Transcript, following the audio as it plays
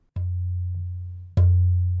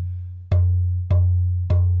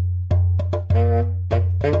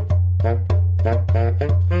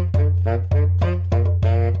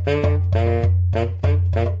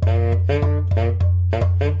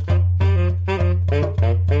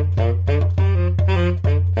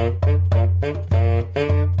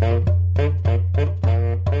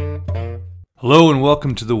Hello and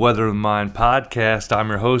welcome to the Weather of Mind podcast. I'm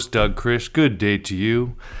your host, Doug Krish. Good day to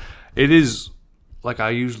you. It is, like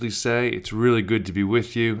I usually say, it's really good to be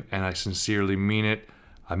with you, and I sincerely mean it.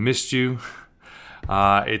 I missed you.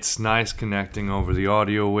 It's nice connecting over the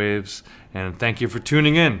audio waves, and thank you for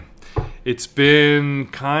tuning in. It's been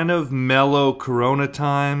kind of mellow Corona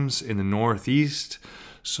times in the Northeast,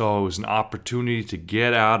 so it was an opportunity to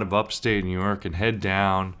get out of upstate New York and head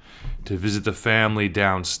down to visit the family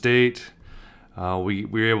downstate. We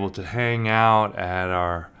were able to hang out at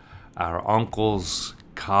our uncle's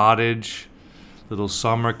cottage, little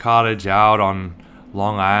summer cottage out on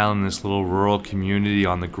Long Island, this little rural community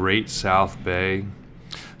on the Great South Bay.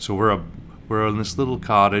 So we're in this little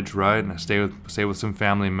cottage, right? And I stay with some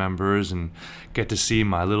family members and get to see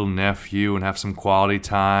my little nephew and have some quality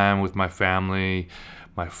time with my family,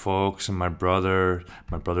 my folks, and my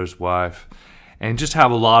brother's wife. And just have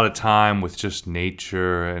a lot of time with just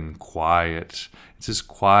nature and quiet. It's this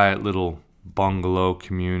quiet little bungalow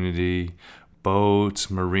community, boats,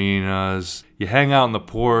 marinas. You hang out on the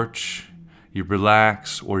porch, you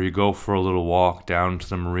relax, or you go for a little walk down to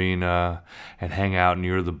the marina and hang out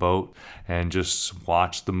near the boat and just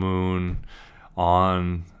watch the moon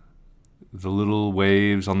on the little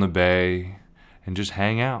waves on the bay and just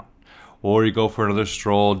hang out. Or you go for another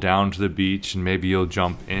stroll down to the beach and maybe you'll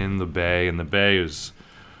jump in the bay, and the bay is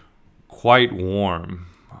quite warm.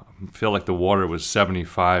 I feel like the water was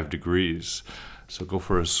 75 degrees. So go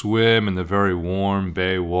for a swim in the very warm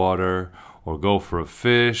bay water, or go for a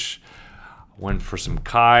fish. Went for some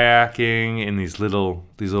kayaking in these little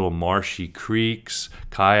marshy creeks,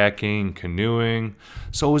 kayaking, canoeing.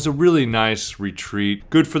 So it was a really nice retreat,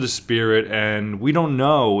 good for the spirit, and we don't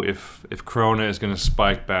know if Corona is going to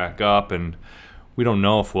spike back up, and we don't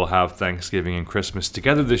know if we'll have Thanksgiving and Christmas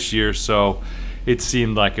together this year, so it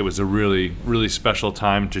seemed like it was a really, really special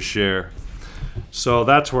time to share. So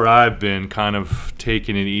that's where I've been, kind of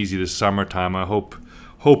taking it easy this summertime. I hope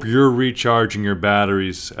you're recharging your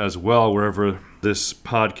batteries as well, wherever this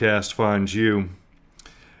podcast finds you.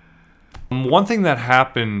 One thing that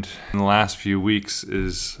happened in the last few weeks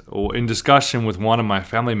is, in discussion with one of my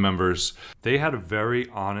family members, they had a very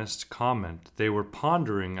honest comment. They were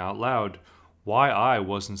pondering out loud why I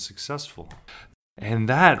wasn't successful. And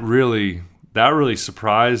that really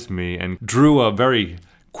surprised me and drew a very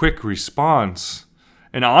quick response,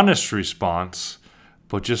 an honest response.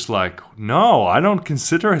 But just like, no, I don't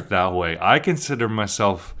consider it that way. I consider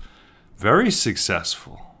myself very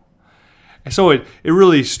successful. And so it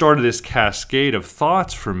really started this cascade of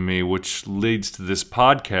thoughts from me, which leads to this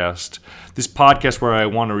podcast where I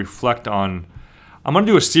want to reflect on, I'm going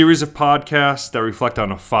to do a series of podcasts that reflect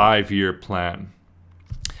on a 5-year plan.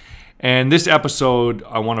 And this episode,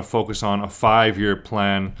 I want to focus on a 5-year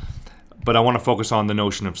plan, but I want to focus on the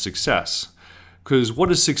notion of success. Because what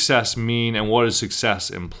does success mean and what does success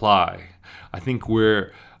imply? I think a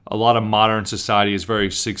lot of modern society is very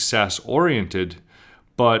success-oriented,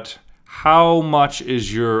 but how much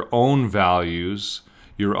is your own values,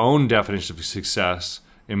 your own definition of success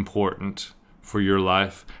important for your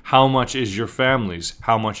life? How much is your family's?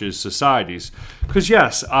 How much is society's? Because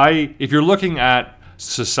yes, if you're looking at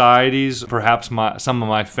society's, perhaps some of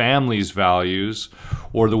my family's values,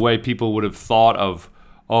 or the way people would have thought of,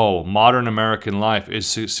 oh, modern American life is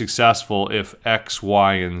successful if X,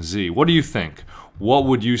 Y, and Z. What do you think? What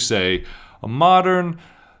would you say a modern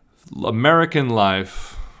American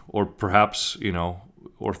life, or perhaps,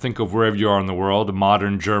 or think of wherever you are in the world, a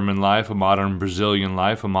modern German life, a modern Brazilian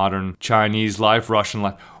life, a modern Chinese life, Russian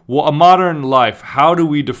life. Well, a modern life, how do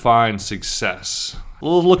we define success?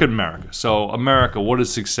 Well, look at America. So America, what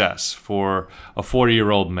is success for a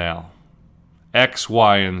 40-year-old male? X,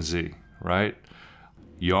 Y, and Z, right?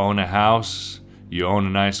 You own a house, you own a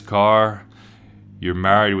nice car, you're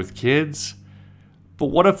married with kids.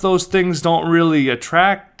 But what if those things don't really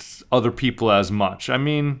attract other people as much? I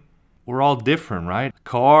mean, we're all different, right?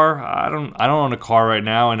 Car, I don't own a car right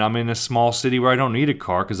now, and I'm in a small city where I don't need a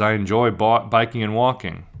car because I enjoy biking and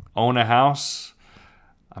walking. Own a house?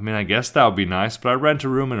 I mean, I guess that would be nice, but I rent a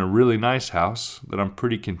room in a really nice house that I'm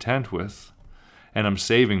pretty content with, and I'm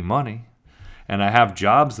saving money, and I have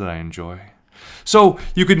jobs that I enjoy. So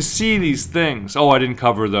you can see these things. Oh, I didn't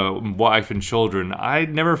cover the wife and children. I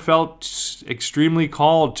never felt extremely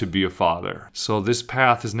called to be a father. So this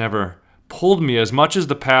path has never pulled me as much as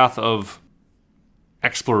the path of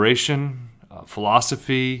exploration,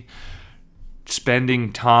 philosophy,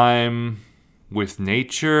 spending time with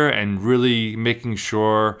nature, and really making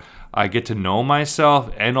sure I get to know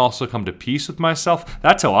myself and also come to peace with myself.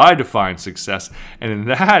 That's how I define success. And in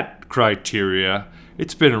that criteria,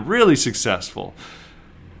 it's been really successful.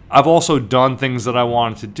 I've also done things that I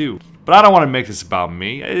wanted to do. But I don't want to make this about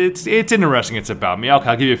me. It's interesting it's about me. Okay,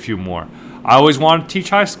 I'll give you a few more. I always wanted to teach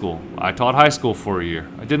high school. I taught high school for a year.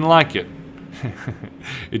 I didn't like it.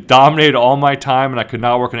 It dominated all my time, and I could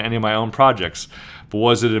not work on any of my own projects. But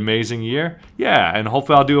was it an amazing year? Yeah, and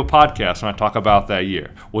hopefully I'll do a podcast when I talk about that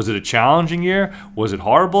year. Was it a challenging year? Was it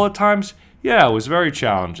horrible at times? Yeah, it was very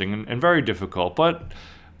challenging and very difficult, but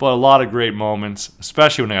a lot of great moments,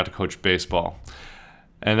 especially when I got to coach baseball.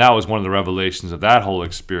 And that was one of the revelations of that whole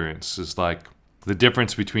experience, is like the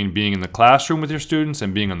difference between being in the classroom with your students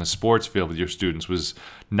and being on the sports field with your students was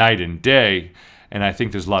night and day, and I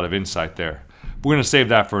think there's a lot of insight there. We're going to save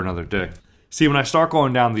that for another day. See, when I start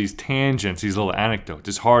going down these tangents, these little anecdotes,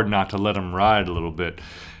 it's hard not to let them ride a little bit.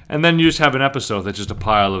 And then you just have an episode that's just a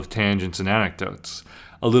pile of tangents and anecdotes.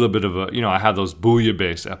 A little bit of I have those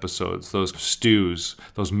bouillabaisse episodes, those stews,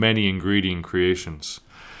 those many ingredient creations.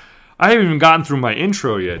 I haven't even gotten through my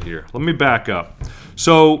intro yet here. Let me back up.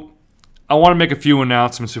 So I want to make a few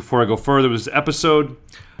announcements before I go further with this episode.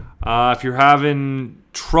 If you're having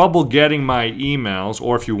trouble getting my emails,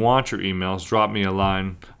 or if you want your emails, drop me a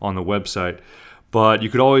line on the website. But you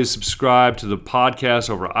could always subscribe to the podcast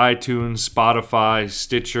over iTunes, Spotify,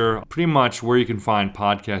 Stitcher, pretty much where you can find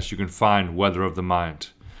podcasts, you can find Weather of the Mind.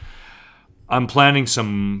 I'm planning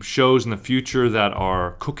some shows in the future that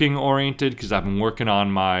are cooking oriented, because I've been working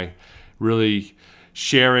on really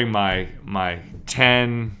sharing my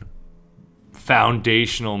 10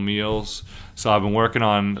 foundational meals. So I've been working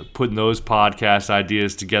on putting those podcast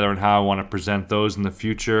ideas together and how I want to present those in the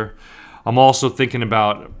future. I'm also thinking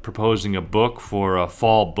about proposing a book for a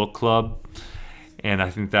fall book club, and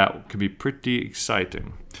I think that could be pretty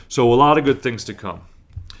exciting. So a lot of good things to come.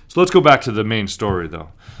 So let's go back to the main story, though.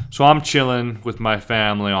 So I'm chilling with my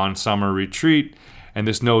family on summer retreat, and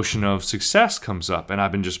this notion of success comes up, and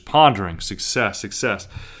I've been just pondering success.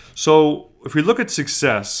 So if we look at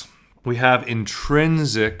success, we have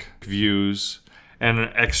intrinsic views and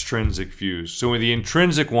extrinsic views. So the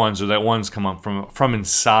intrinsic ones are that ones come up from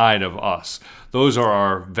inside of us. Those are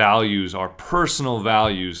our values, our personal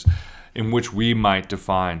values, in which we might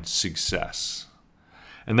define success.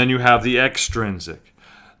 And then you have the extrinsic,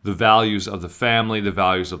 the values of the family, the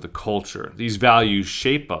values of the culture. These values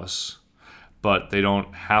shape us, but they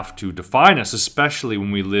don't have to define us, especially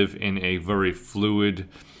when we live in a very fluid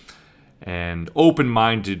and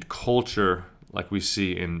open-minded culture like we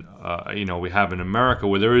see in, we have in America,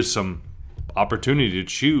 where there is some opportunity to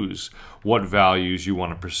choose what values you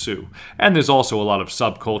want to pursue. And there's also a lot of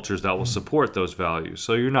subcultures that will support those values.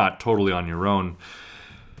 So you're not totally on your own,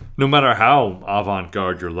 no matter how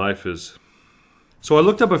avant-garde your life is. So I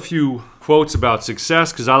looked up a few quotes about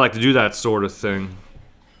success, because I like to do that sort of thing.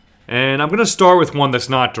 And I'm going to start with one that's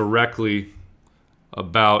not directly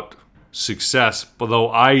about success, although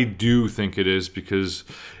I do think it is, because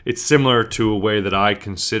it's similar to a way that I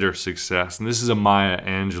consider success. And this is a Maya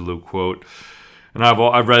Angelou quote, and I've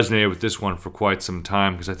resonated with this one for quite some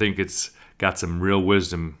time, because I think it's got some real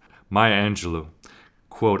wisdom. Maya Angelou,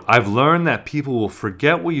 quote, "I've learned that people will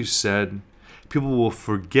forget what you said, people will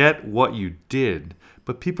forget what you did,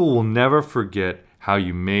 but people will never forget how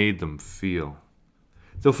you made them feel."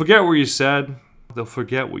 They'll forget what you said, they'll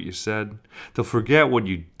forget what you said, they'll forget what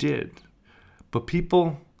you did, but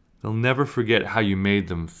people, they'll never forget how you made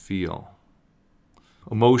them feel.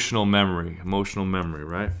 Emotional memory,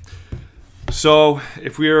 right? So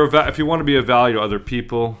if you want to be of value to other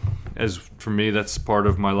people, as for me, that's part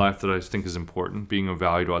of my life that I think is important, being of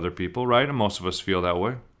value to other people, right? And most of us feel that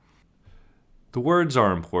way. The words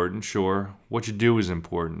are important, sure. What you do is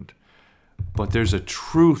important. But there's a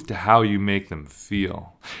truth to how you make them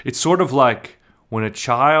feel. It's sort of like when a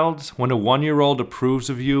 1-year-old approves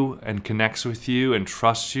of you and connects with you and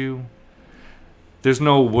trusts you, there's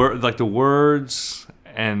no word, like the words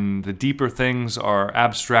and the deeper things are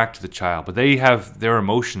abstract to the child, but their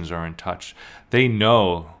emotions are in touch. They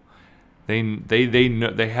know. They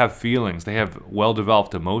know, they have feelings. They have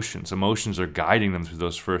well-developed emotions. Emotions are guiding them through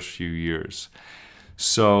those first few years.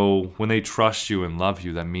 So when they trust you and love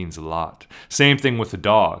you, that means a lot. Same thing with a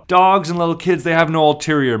dog. Dogs and little kids, they have no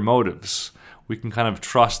ulterior motives. We can kind of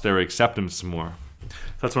trust their acceptance more.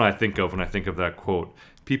 That's what I think of when I think of that quote.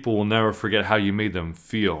 People will never forget how you made them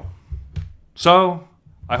feel. So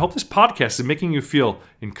I hope this podcast is making you feel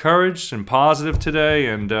encouraged and positive today,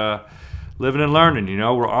 and living and learning.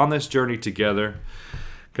 We're on this journey together.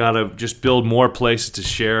 Gotta just build more places to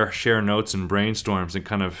share notes and brainstorms and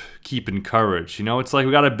kind of keep encouraged. It's like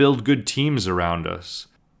we gotta build good teams around us.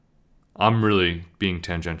 I'm really being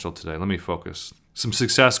tangential today. Let me focus. Some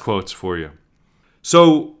success quotes for you.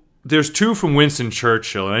 So there's two from Winston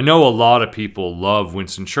Churchill, and I know a lot of people love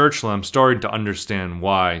Winston Churchill. I'm starting to understand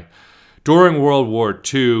why. During World War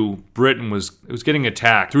II, Britain was getting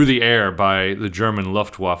attacked through the air by the German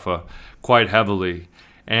Luftwaffe quite heavily.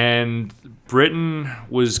 And Britain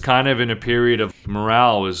was kind of in a period of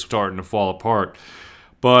morale was starting to fall apart.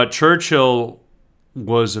 But Churchill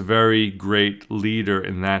was a very great leader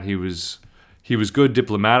in that he was good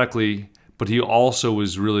diplomatically, but he also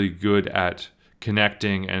was really good at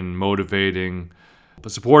connecting and motivating,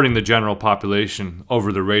 but supporting the general population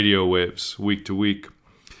over the radio waves week to week.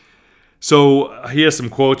 So he has some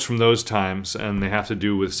quotes from those times, and they have to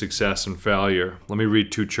do with success and failure. Let me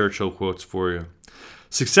read 2 Churchill quotes for you.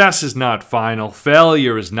 Success is not final.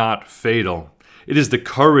 Failure is not fatal. It is the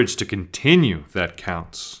courage to continue that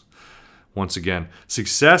counts. Once again,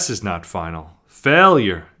 success is not final.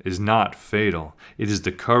 Failure is not fatal. It is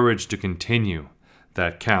the courage to continue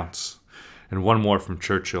that counts. And one more from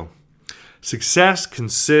Churchill. Success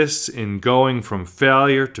consists in going from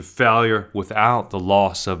failure to failure without the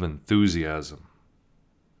loss of enthusiasm.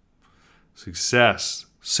 Success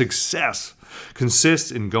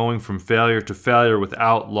consists in going from failure to failure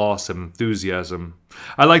without loss of enthusiasm.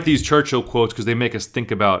 I like these Churchill quotes because they make us think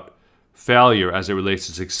about failure as it relates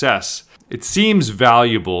to success. It seems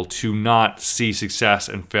valuable to not see success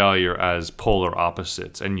and failure as polar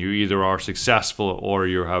opposites, and you either are successful or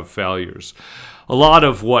you have failures. A lot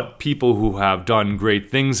of what people who have done great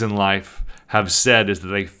things in life have said is that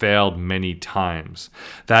they failed many times.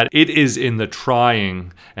 That it is in the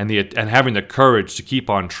trying and having the courage to keep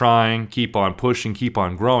on trying, keep on pushing, keep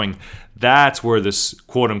on growing. That's where this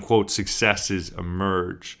quote-unquote successes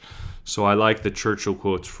emerge. So I like the Churchill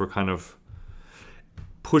quotes for kind of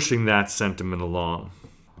pushing that sentiment along.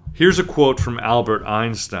 Here's a quote from Albert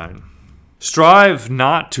Einstein. Strive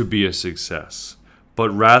not to be a success, but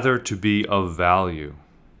rather to be of value.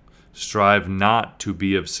 Strive not to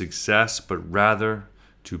be of success, but rather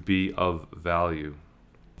to be of value.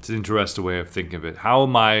 It's an interesting way of thinking of it. How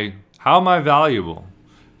am I valuable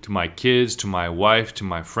to my kids, to my wife, to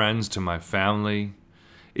my friends, to my family?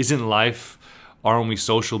 Aren't we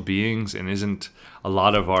social beings, and isn't a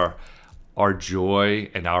lot of our joy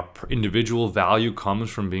and our individual value comes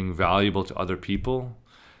from being valuable to other people?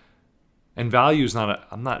 And value is not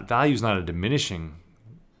a diminishing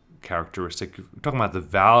characteristic. We're talking about the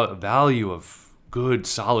value of good,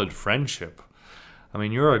 solid friendship. I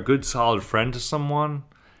mean, you're a good, solid friend to someone,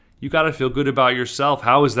 you got to feel good about yourself.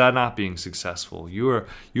 How is that not being successful? You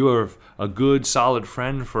are a good, solid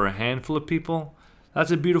friend for a handful of people.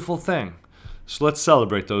 That's a beautiful thing. So let's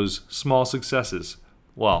celebrate those small successes.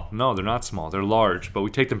 Well, no, they're not small. They're large, but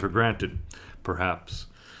we take them for granted, perhaps.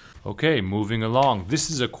 Okay, moving along.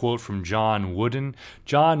 This is a quote from John Wooden.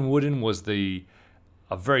 John Wooden was a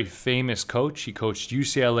very famous coach. He coached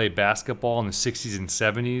UCLA basketball in the 60s and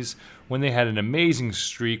 70s when they had an amazing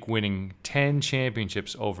streak, winning 10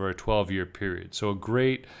 championships over a 12-year period. So a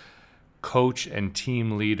great coach and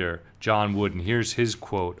team leader, John Wooden. Here's his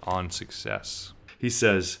quote on success. He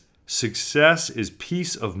says, "Success is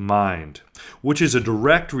peace of mind, which is a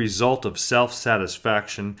direct result of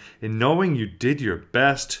self-satisfaction in knowing you did your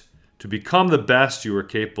best to become the best you are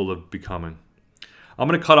capable of becoming." I'm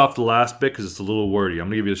going to cut off the last bit because it's a little wordy. I'm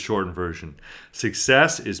going to give you the shortened version.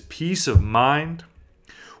 Success is peace of mind,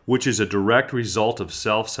 which is a direct result of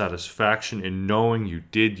self-satisfaction in knowing you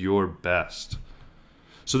did your best.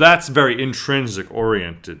 So that's very intrinsic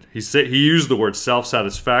oriented. He used the word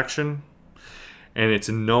self-satisfaction, and it's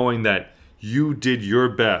in knowing that you did your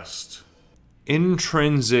best.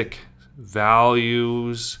 Intrinsic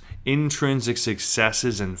values, intrinsic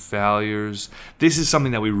successes and failures. This is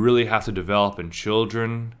something that we really have to develop in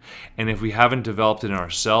children. And if we haven't developed it in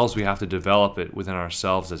ourselves, we have to develop it within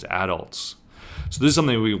ourselves as adults. So this is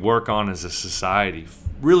something we work on as a society,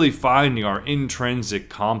 really finding our intrinsic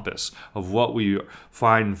compass of what we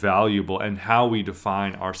find valuable and how we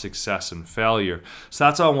define our success and failure. So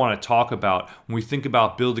that's what I want to talk about when we think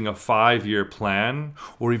about building a 5-year plan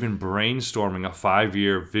or even brainstorming a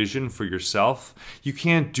 5-year vision for yourself. You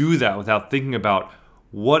can't do that without thinking about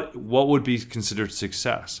what would be considered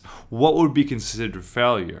success, what would be considered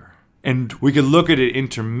failure. And we could look at it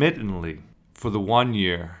intermittently for the 1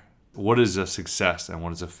 year. What is a success and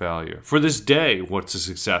what is a failure? For this day, what's a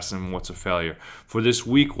success and what's a failure? For this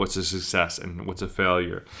week, what's a success and what's a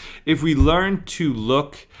failure? If we learn to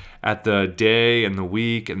look at the day and the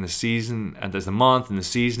week and the season, and there's the month and the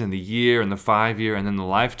season and the year and the 5-year and then the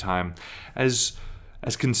lifetime as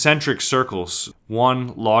concentric circles,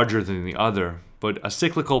 one larger than the other, but a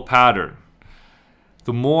cyclical pattern,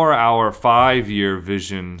 the more our 5-year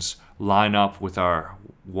visions line up with our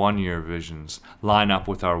 1-year visions, line up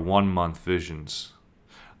with our 1-month visions,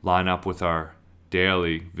 line up with our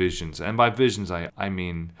daily visions. And by visions, I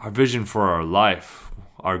mean our vision for our life,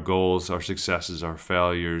 our goals, our successes, our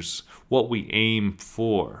failures, what we aim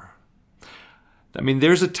for. I mean,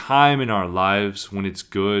 there's a time in our lives when it's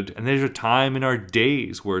good, and there's a time in our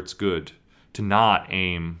days where it's good to not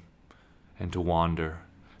aim and to wander.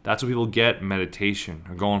 That's what people get in meditation,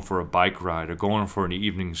 or going for a bike ride, or going for an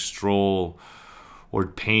evening stroll, or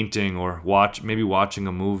painting, or maybe watching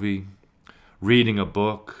a movie, reading a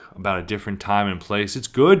book about a different time and place. It's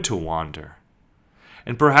good to wander.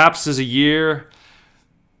 And perhaps there's a year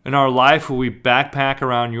in our life where we backpack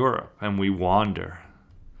around Europe and we wander.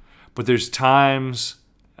 But there's times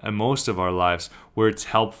in most of our lives where it's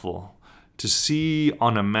helpful to see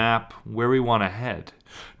on a map where we want to head,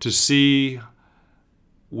 to see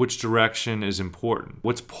which direction is important,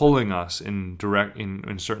 what's pulling us in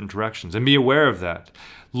certain directions, and be aware of that.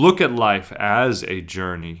 Look at life as a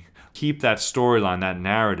journey. Keep that storyline, that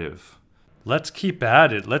narrative. Let's keep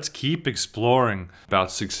at it. Let's keep exploring about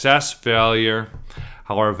success, failure,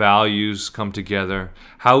 how our values come together,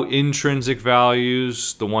 how intrinsic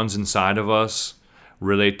values, the ones inside of us,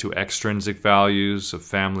 relate to extrinsic values of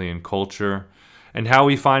family and culture, and how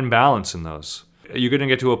we find balance in those. You're going to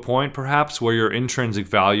get to a point, perhaps, where your intrinsic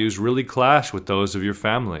values really clash with those of your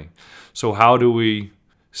family. So how do we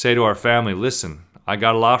say to our family, listen, I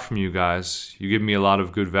got a lot from you guys. You give me a lot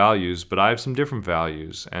of good values, but I have some different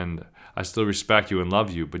values, and I still respect you and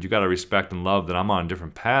love you, but you got to respect and love that I'm on a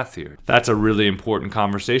different path here. That's a really important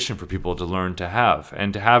conversation for people to learn to have,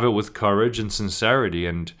 and to have it with courage and sincerity,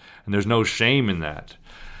 and there's no shame in that.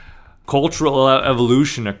 Cultural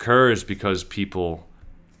evolution occurs because people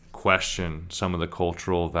question some of the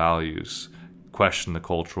cultural values, question the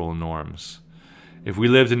cultural norms. If we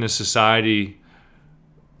lived in a society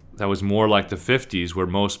that was more like the 50s, where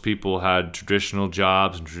most people had traditional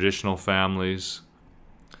jobs and traditional families,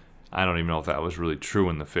 I don't even know if that was really true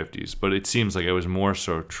in the 50s, but it seems like it was more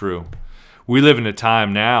so true. We live in a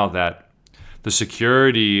time now that the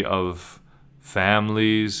security of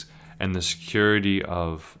families and the security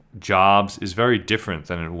of jobs is very different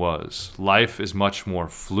than it was. Life is much more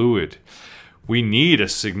fluid. We need a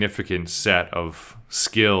significant set of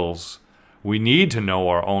skills. We need to know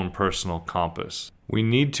our own personal compass. We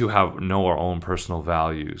need to know our own personal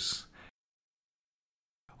values.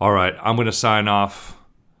 All right, I'm going to sign off.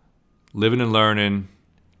 Living and learning.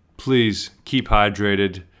 Please keep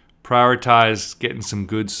hydrated. Prioritize getting some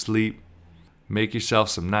good sleep. Make yourself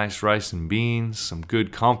some nice rice and beans, some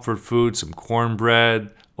good comfort food, some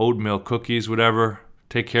cornbread, oatmeal cookies, whatever.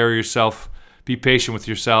 Take care of yourself. Be patient with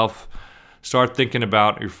yourself. Start thinking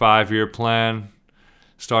about your 5-year plan.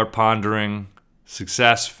 Start pondering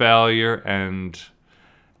success, failure, and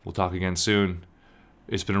we'll talk again soon.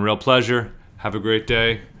 It's been a real pleasure. Have a great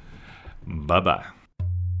day. Bye-bye.